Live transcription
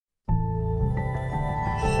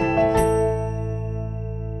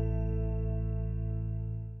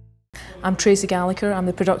I'm Tracey Gallacher. I'm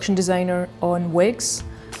the production designer on WIGS.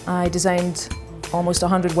 I designed almost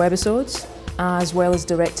 100 webisodes, as well as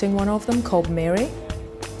directing one of them called Mary.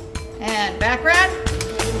 And background.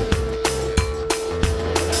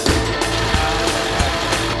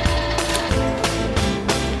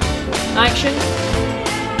 Action.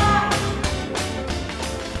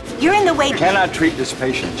 You're in the way. You cannot treat this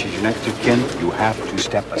patient. She's your next of kin. You have to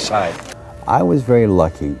step aside. I was very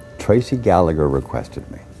lucky. Tracey Gallacher requested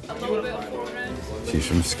me. She's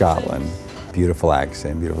from Scotland. Beautiful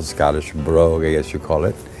accent, beautiful Scottish brogue, I guess you call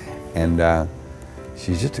it. And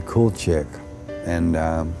she's just a cool chick. And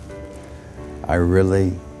I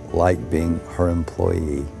really like being her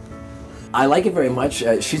employee. I like it very much.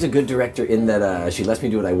 She's a good director in that she lets me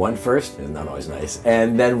do what I want first, and not always nice,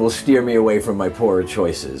 and then will steer me away from my poorer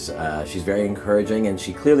choices. She's very encouraging, and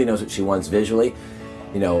she clearly knows what she wants visually,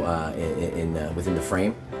 you know, within the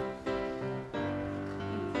frame.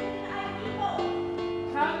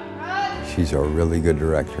 She's a really good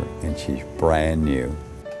director, and she's brand new.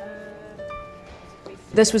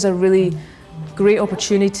 This was a really great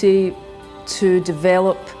opportunity to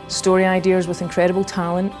develop story ideas with incredible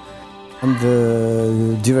talent. I'm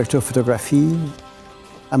the director of photography.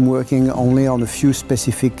 I'm working only on a few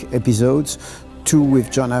specific episodes, 2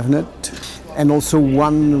 with John Avnet, and also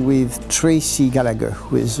 1 with Tracey Gallacher,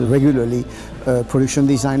 who is regularly a production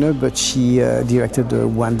designer, but she directed a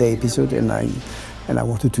 1-day episode, and I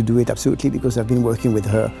wanted to do it absolutely because I've been working with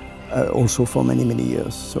her also for many, many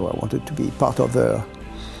years. So I wanted to be part of the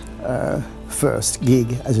first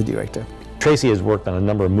gig as a director. Tracey has worked on a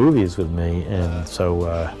number of movies with me, and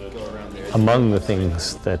so among the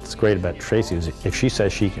things that's great about Tracey is if she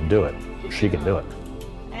says she can do it, she can do it.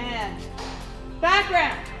 And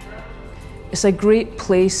background. It's a great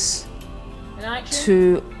place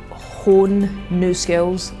to hone new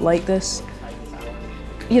skills like this.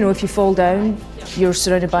 You know, if you fall down, you're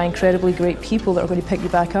surrounded by incredibly great people that are going to pick you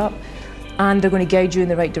back up, and they're going to guide you in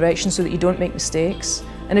the right direction so that you don't make mistakes.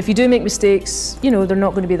 And if you do make mistakes, you know, they're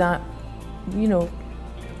not going to be that, you know,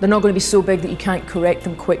 they're not going to be so big that you can't correct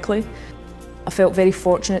them quickly. I felt very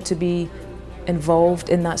fortunate to be involved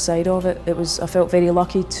in that side of it. I felt very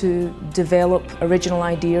lucky to develop original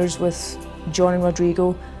ideas with John and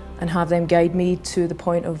Rodrigo and have them guide me to the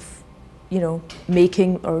point of, you know,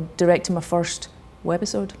 making or directing my first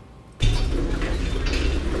webisode.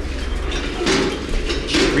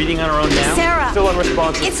 Reading on her own now? Sarah! Still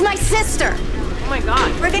unresponsive. It's my sister! Oh my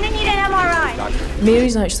God. We're gonna need an MRI.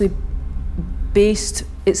 Mary's actually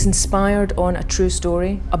it's inspired on a true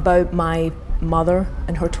story about my mother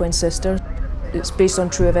and her twin sister. It's based on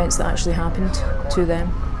true events that actually happened to them.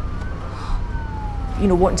 You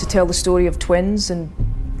know, wanting to tell the story of twins and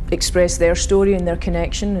express their story and their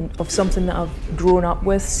connection and of something that I've grown up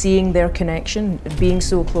with, seeing their connection, being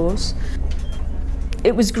so close.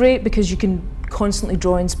 It was great because you can constantly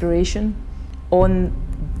draw inspiration on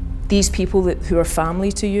these people who are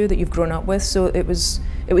family to you, that you've grown up with, so it was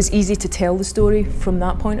easy to tell the story from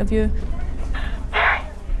that point of view.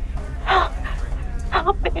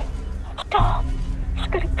 Help me. Stop. It's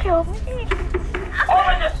gonna kill me.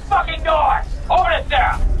 Open this fucking door! Open it,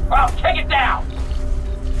 Sarah, or I'll take it down!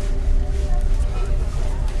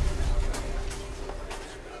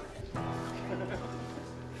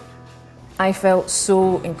 I felt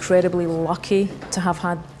so incredibly lucky to have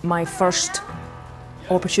had my first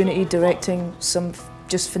opportunity directing some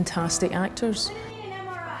just fantastic actors.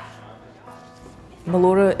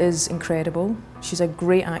 Melora is incredible. She's a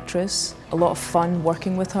great actress, a lot of fun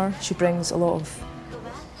working with her. She brings a lot of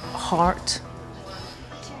heart.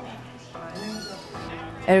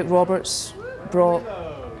 Eric Roberts brought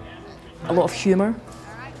a lot of humour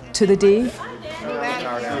to the day.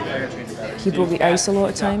 He broke the ice a lot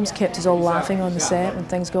of times, kept us all laughing on the set when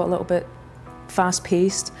things got a little bit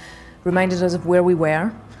fast-paced, reminded us of where we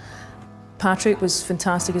were. Patrick was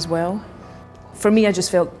fantastic as well. For me, I just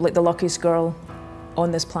felt like the luckiest girl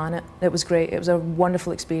on this planet. It was great. It was a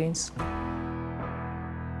wonderful experience.